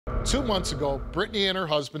2 months ago, Brittany and her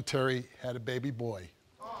husband, Terry, had a baby boy.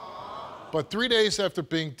 But 3 days after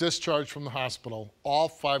being discharged from the hospital, all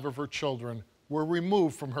 5 of her children were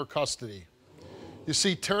removed from her custody. You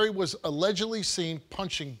see, Terry was allegedly seen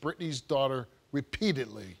punching Brittany's daughter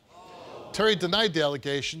repeatedly. Terry denied the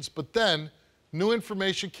allegations, but then new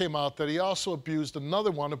information came out that he also abused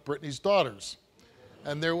another one of Brittany's daughters.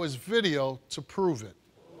 And there was video to prove it.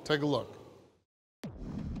 Take a look.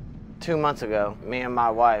 2 months ago, me and my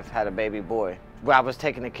wife had a baby boy. I was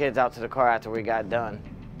taking the kids out to the car after we got done,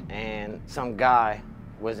 and some guy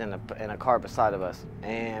was in a car beside of us.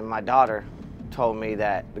 And my daughter told me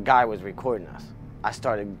that the guy was recording us. I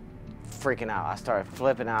started freaking out. I started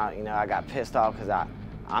flipping out. You know, I got pissed off because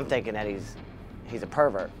I'm thinking that he's a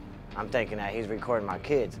pervert. I'm thinking that he's recording my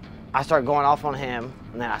kids. I started going off on him,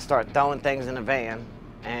 and then I started throwing things in the van.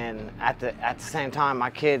 And at the same time, my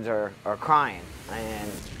kids are crying.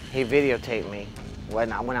 And he videotaped me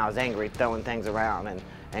when I was angry, throwing things around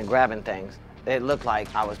and grabbing things. It looked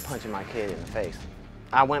like I was punching my kid in the face.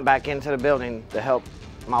 I went back into the building to help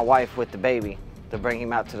my wife with the baby, to bring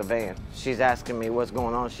him out to the van. She's asking me what's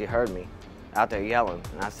going on. She heard me out there yelling.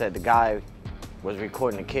 And I said the guy was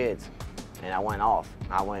recording the kids, and I went off.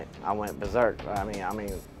 I went berserk. I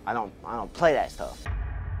don't play that stuff.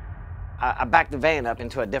 I backed the van up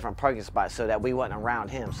into a different parking spot so that we wasn't around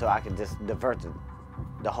him, so I could just divert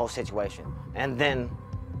the whole situation. And then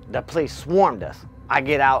the police swarmed us. I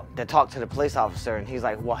get out to talk to the police officer, and he's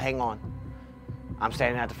like, well, hang on. I'm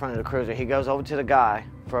standing at the front of the cruiser. He goes over to the guy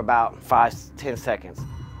for about 5-10 seconds,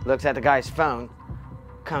 looks at the guy's phone,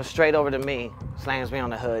 comes straight over to me, slams me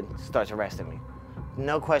on the hood, starts arresting me.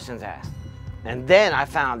 No questions asked. And then I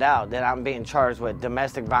found out that I'm being charged with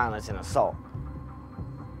domestic violence and assault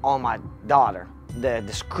on my daughter. The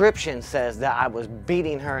description says that I was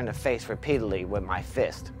beating her in the face repeatedly with my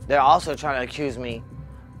fist. They're also trying to accuse me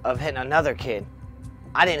of hitting another kid.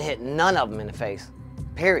 I didn't hit none of them in the face,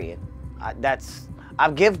 period.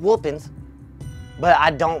 I give whoopings, but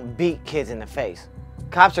I don't beat kids in the face.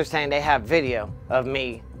 Cops are saying they have video of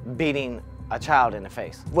me beating a child in the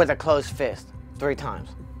face with a closed fist 3 times.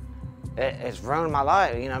 It's ruined my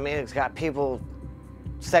life, you know what I mean? It's got people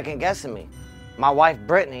second guessing me. My wife,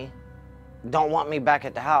 Brittany, don't want me back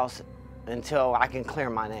at the house until I can clear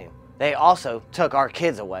my name. They also took our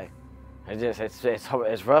kids away.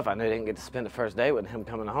 It's rough. I know they didn't get to spend the first day with him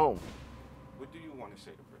coming home. What do you want to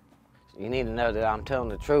say to Brittany? You need to know that I'm telling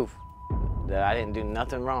the truth, that I didn't do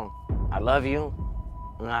nothing wrong. I love you,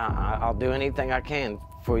 and I'll do anything I can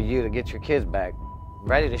for you to get your kids back.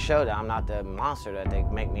 Ready to show that I'm not the monster that they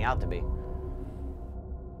make me out to be.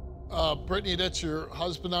 Brittany, that's your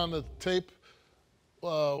husband on the tape.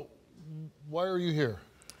 Why are you here?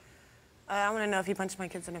 I want to know if he punched my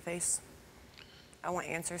kids in the face. I want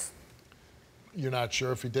answers. You're not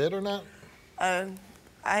sure if he did or not?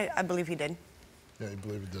 I believe he did. Yeah, you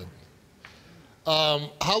believe he did.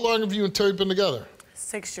 How long have you and Terry been together?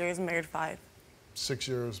 6 years, married 5. 6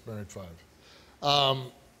 years, married 5.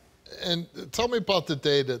 And tell me about the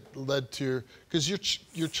day that led to because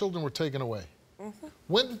your children were taken away. Mm-hmm.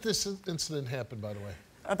 When did this incident happen, by the way?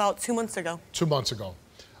 About 2 months ago. 2 months ago.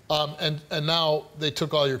 And now they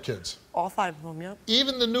took all your kids? All 5 of them, yep.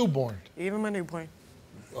 Even the newborn? Even my newborn.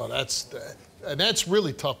 Well, that's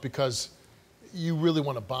really tough because you really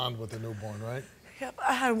want to bond with the newborn, right? Yep,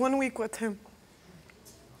 I had 1 week with him.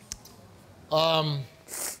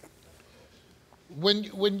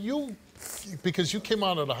 Because you came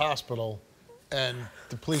out of the hospital and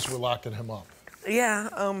the police were locking him up. Yeah,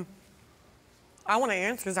 I wanted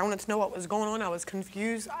answers. I wanted to know what was going on. I was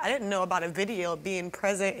confused. I didn't know about a video being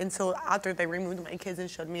present until after they removed my kids and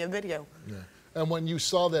showed me a video. Yeah. And when you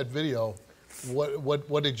saw that video,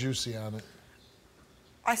 what did you see on it?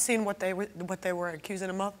 I seen what they were accusing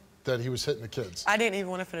him of. That he was hitting the kids. I didn't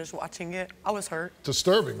even want to finish watching it. I was hurt.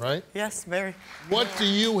 Disturbing, right? Yes, very. What do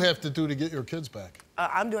you have to do to get your kids back?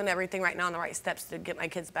 I'm doing everything right now on the right steps to get my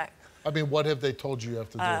kids back. I mean, what have they told you have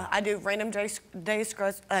to do? I do random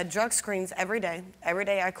drug screens every day. Every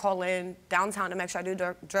day I call in downtown to make sure I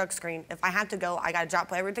do drug screen. If I have to go, I got to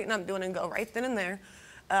drop everything I'm doing and go right then and there.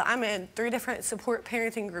 I'm in 3 different support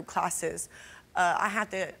parenting group classes. I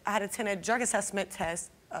had attended drug assessment tests,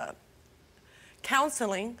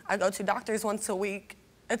 counseling. I go to doctors once a week.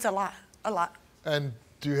 It's a lot. And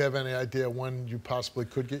do you have any idea when you possibly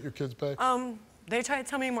could get your kids back? They tried to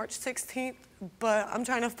tell me March 16th, but I'm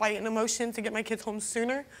trying to fight an emotion to get my kids home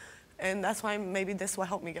sooner, and that's why maybe this will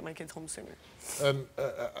help me get my kids home sooner. And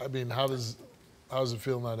I mean, how does it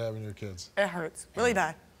feel not having your kids? It hurts really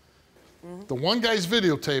bad. Mm-hmm. The one guy's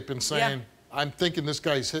videotaping saying, yeah. I'm thinking this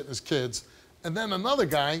guy's hitting his kids, and then another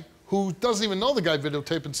guy who doesn't even know the guy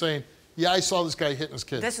videotaping saying, yeah, I saw this guy hitting his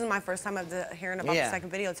kids. This is my first time of hearing about the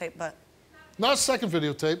second videotape, but... Not a second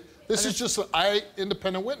videotape. This is just an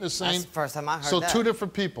independent witness saying... That's the first time I heard so that. So two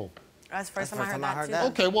different people. That's the first time I heard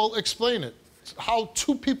that, too. Okay, well, explain it. How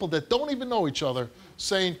two people that don't even know each other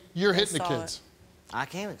saying you're hitting the kids. I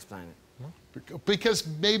can't explain it. Because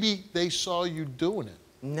maybe they saw you doing it.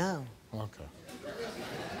 No. Okay.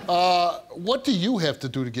 What do you have to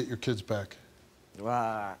do to get your kids back?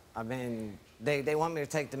 I mean, they want me to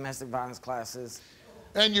take domestic violence classes.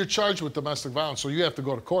 And you're charged with domestic violence, so you have to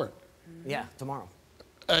go to court. Yeah, tomorrow.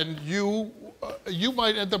 And you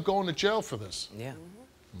might end up going to jail for this. Yeah.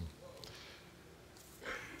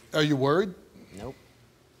 Are you worried? Nope.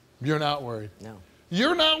 You're not worried? No.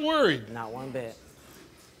 You're not worried? Not one bit.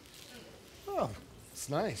 Oh, it's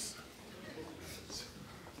nice.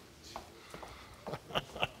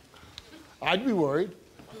 I'd be worried.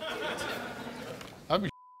 I'd be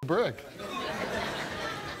brick.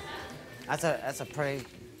 That's a pretty...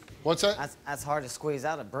 What's that? That's hard to squeeze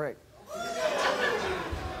out a brick.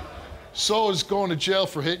 So is going to jail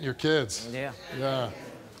for hitting your kids. Yeah. Yeah.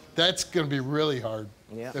 That's going to be really hard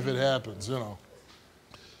if it happens, you know.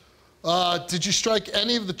 Did you strike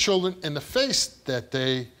any of the children in the face that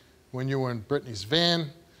day when you were in Brittany's van?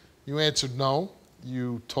 You answered no.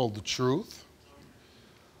 You told the truth.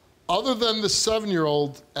 Other than the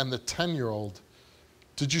 7-year-old and the 10-year-old,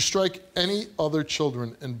 did you strike any other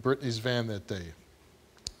children in Brittany's van that day?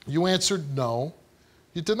 You answered no.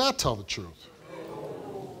 You did not tell the truth.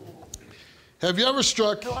 Have you ever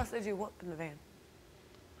struck... Who else did you whoop in the van?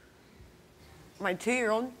 My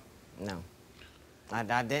 2-year-old? No. I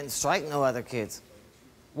didn't strike no other kids.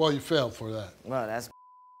 Well, you failed for that. Well, that's...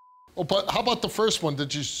 Oh, but how about the first one?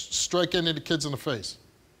 Did you strike any of the kids in the face?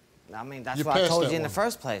 I mean, that's what I told you in the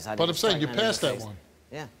first place. But I'm saying you passed that one.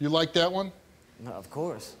 Yeah. You like that one? No, of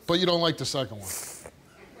course. But you don't like the second one?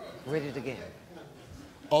 Read it again.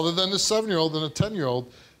 Other than the 7-year-old and the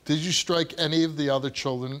 10-year-old, did you strike any of the other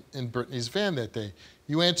children in Brittany's van that day?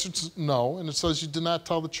 You answered no, and it says you did not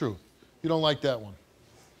tell the truth. You don't like that one.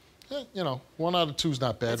 You know, 1 out of 2 is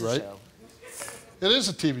not bad, It's a right? show. It is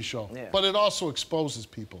a TV show, but it also exposes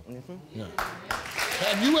people. Yeah.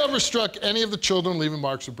 Have you ever struck any of the children leaving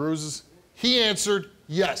marks or bruises? He answered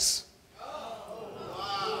yes.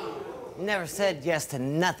 Never said yes to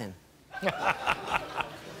nothing. You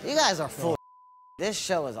guys are full. This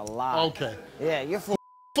show is a lie. Okay. Yeah, you're full.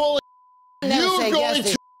 Full. Never You're say going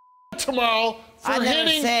yes to tomorrow for I never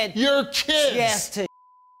hitting said your kids. Yes to.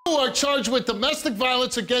 You are charged with domestic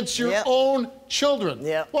violence against your own children.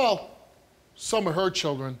 Well, some are her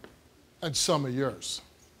children and some are yours.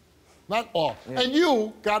 Not all. And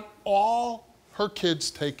you got all her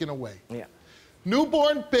kids taken away. Yeah.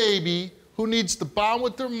 Newborn baby who needs to bond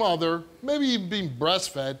with their mother, maybe even being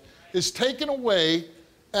breastfed, is taken away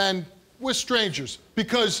and with strangers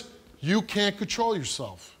because you can't control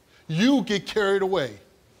yourself. You get carried away.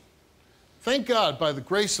 Thank God, by the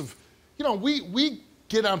grace of, you know, we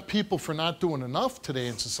get on people for not doing enough today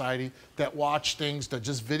in society that watch things, that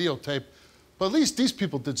just videotape. But at least these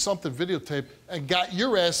people did something, videotape, and got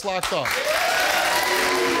your ass locked up.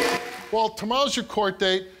 Well, tomorrow's your court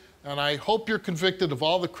date, and I hope you're convicted of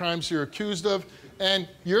all the crimes you're accused of, and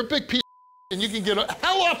you're a big piece of and you can get the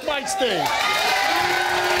hell off my stage.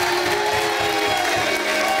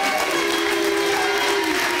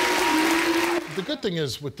 The good thing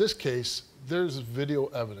is, with this case, there's video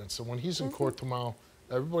evidence, and when he's in court tomorrow,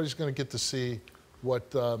 everybody's going to get to see what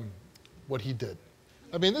he did.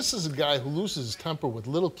 I mean, this is a guy who loses his temper with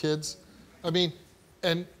little kids. I mean,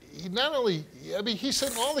 and he not only, I mean, he's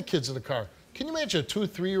sending all the kids in the car. Can you imagine a 2- or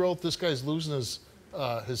 3-year-old, this guy's losing his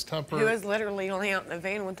temper? He was literally only out in the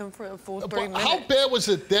van with him for a full 3 minutes. How bad was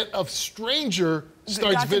it that a stranger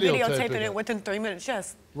starts videotaping it within 3 minutes,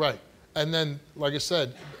 yes. Right. And then, like I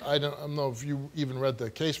said, I don't know if you even read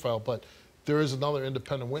the case file, but there is another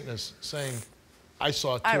independent witness saying, I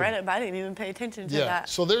saw it too. I read it, but I didn't even pay attention to that.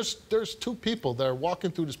 So there's 2 people that are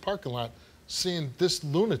walking through this parking lot seeing this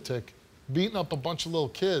lunatic beating up a bunch of little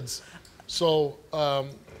kids. So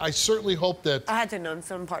I certainly hope that... I had to know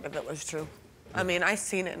some part of it was true. I mean, I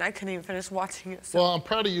seen it and I couldn't even finish watching it. So. Well, I'm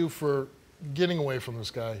proud of you for getting away from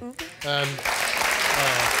this guy.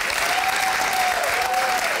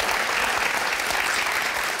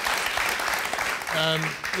 And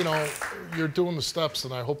you know, you're doing the steps,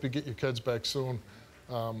 and I hope you get your kids back soon.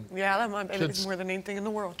 Yeah, I love my babies more than anything in the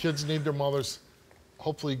world. Kids need their mothers.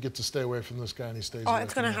 Hopefully you get to stay away from this guy and he stays away. Oh,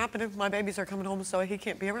 it's going to happen if my babies are coming home, so he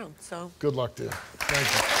can't be around. So. Good luck to you. Thank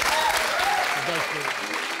you.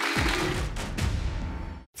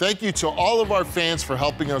 Thank you to all of our fans for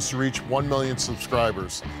helping us reach 1 million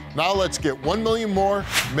subscribers. Now let's get 1 million more.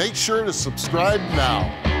 Make sure to subscribe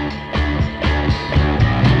now.